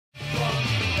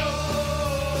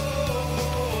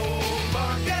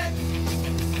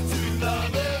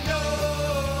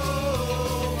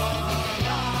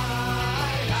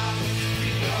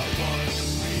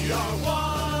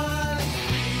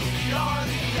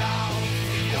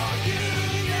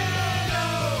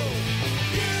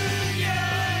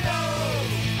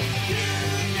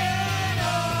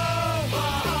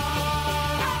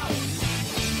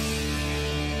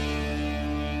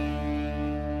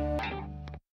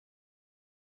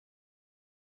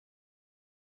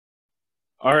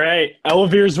All right,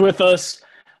 Elvir's with us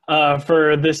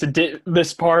for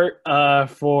this part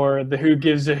for the Who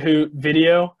Gives a Hoot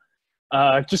video.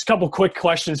 Just a couple quick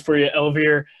questions for you,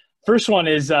 Elvir. First one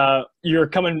is you're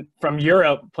coming from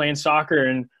Europe playing soccer,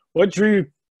 and what drew you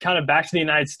kind of back to the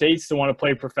United States to want to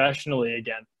play professionally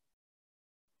again?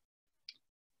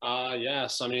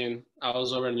 Yes, I mean, I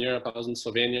was over in Europe. I was in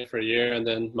Slovenia for a year, and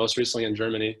then most recently in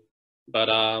Germany. But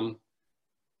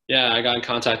yeah, I got in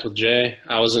contact with Jay.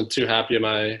 I wasn't too happy at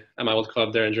my old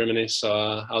club there in Germany, so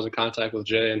I was in contact with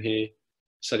Jay, and he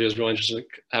said he was really interested in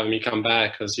having me come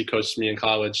back because he coached me in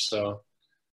college. So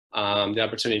the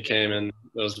opportunity came, and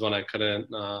it was one I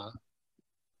couldn't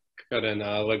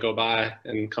let go by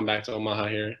and come back to Omaha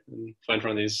here and play in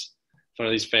front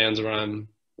of these fans where I'm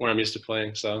used to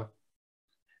playing. So.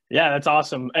 Yeah, that's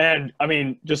awesome. And I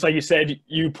mean, just like you said,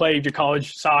 you played your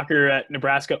college soccer at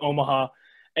Nebraska Omaha.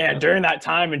 And during that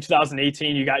time in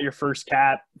 2018, you got your first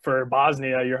cap for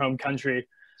Bosnia, your home country.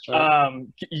 Right.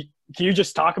 Can you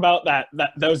just talk about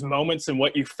those moments and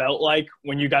what you felt like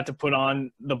when you got to put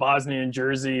on the Bosnian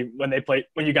jersey when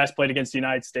you guys played against the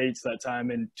United States that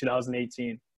time in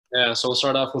 2018? Yeah, so we'll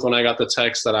start off with when I got the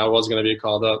text that I was going to be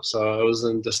called up. So it was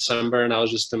in December, and I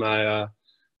was just I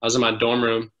was in my dorm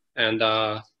room, and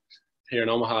here in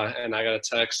Omaha, and I got a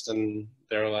text, and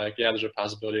they were like, "Yeah, there's a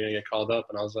possibility you're gonna get called up,"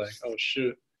 and I was like, "Oh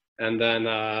shoot!" And then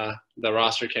the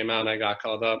roster came out, and I got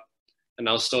called up, and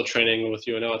I was still training with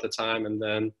UNO at the time, and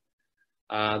then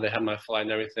they had my flight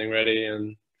and everything ready,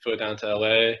 and flew down to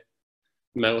LA,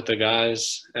 met with the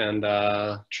guys, and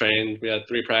trained. We had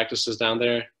 3 practices down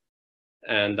there,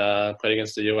 and played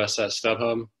against the US at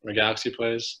StubHub, where Galaxy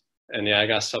plays, and yeah, I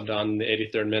got subbed on in the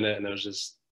 83rd minute, and it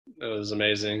was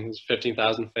amazing. It was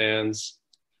 15,000 fans,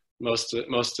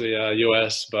 mostly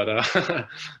U.S., but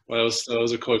well, it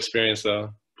was a cool experience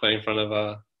though, playing in front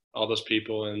of all those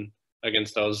people and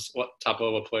against those top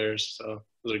level players. So it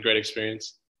was a great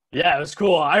experience. Yeah, it was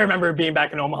cool. I remember being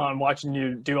back in Omaha and watching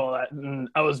you do all that, and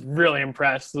I was really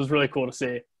impressed. It was really cool to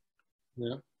see.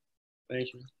 Yeah, thank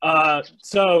you.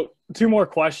 So 2 more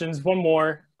questions. One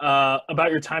more about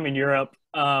your time in Europe.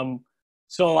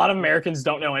 So a lot of Americans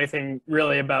don't know anything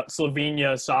really about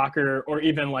Slovenia soccer or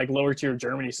even like lower tier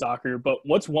Germany soccer. But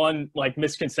what's one like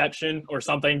misconception or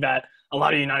something that a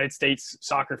lot of United States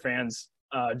soccer fans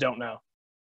don't know?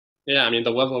 Yeah, I mean the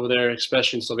level over there,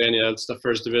 especially in Slovenia, it's the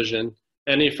first division.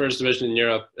 Any first division in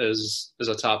Europe is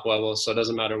a top level, so it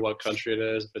doesn't matter what country it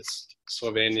is. If it's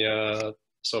Slovenia,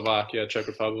 Slovakia, Czech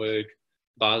Republic,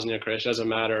 Bosnia, Croatia, doesn't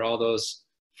matter. All those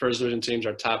first division teams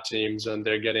are top teams, and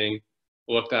they're getting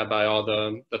looked at by all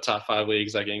the top 5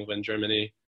 leagues like England,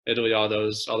 Germany, Italy, all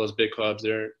those big clubs.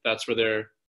 That's where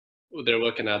they're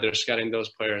looking at. They're scouting those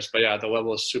players. But yeah, the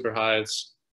level is super high.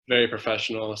 It's very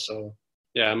professional. So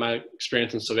yeah, my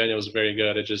experience in Slovenia was very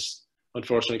good. It just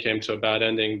unfortunately came to a bad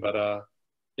ending. But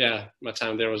yeah, my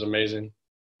time there was amazing.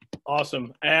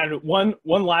 Awesome. And one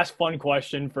last fun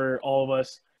question for all of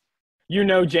us. You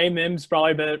know Jay Mims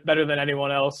probably better than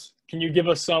anyone else. Can you give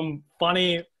us some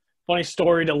funny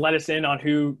story to let us in on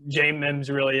who Jay Mims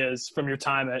really is from your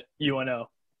time at UNO?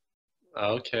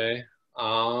 Okay.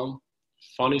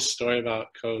 Funny story about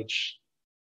Coach.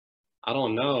 I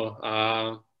don't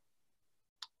know.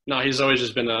 No, he's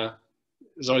always been a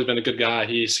good guy.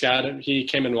 He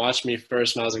came and watched me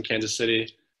first when I was in Kansas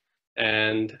City,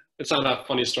 and it's not a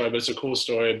funny story, but it's a cool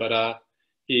story. But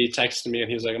he texted me and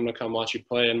he was like, "I'm gonna come watch you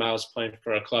play." And I was playing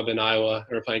for a club in Iowa.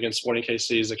 We were playing against Sporting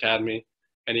KC's academy,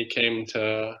 and he came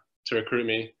to recruit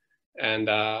me, and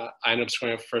I ended up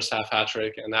scoring a first half hat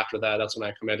trick, and after that, that's when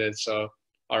I committed. So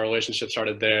our relationship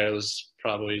started there. It was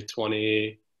probably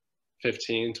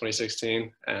 2015,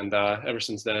 2016, and ever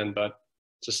since then. But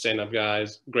just stand-up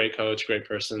guys, great coach, great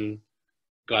person.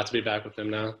 Glad to be back with him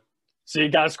now. So you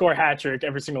got to score a hat trick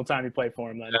every single time you play for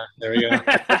him then. Yeah, there we go.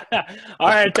 All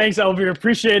right, thanks, Elvir.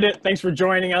 Appreciate it. Thanks for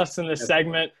joining us in this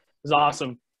segment. It was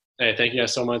awesome. Hey, thank you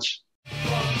guys so much.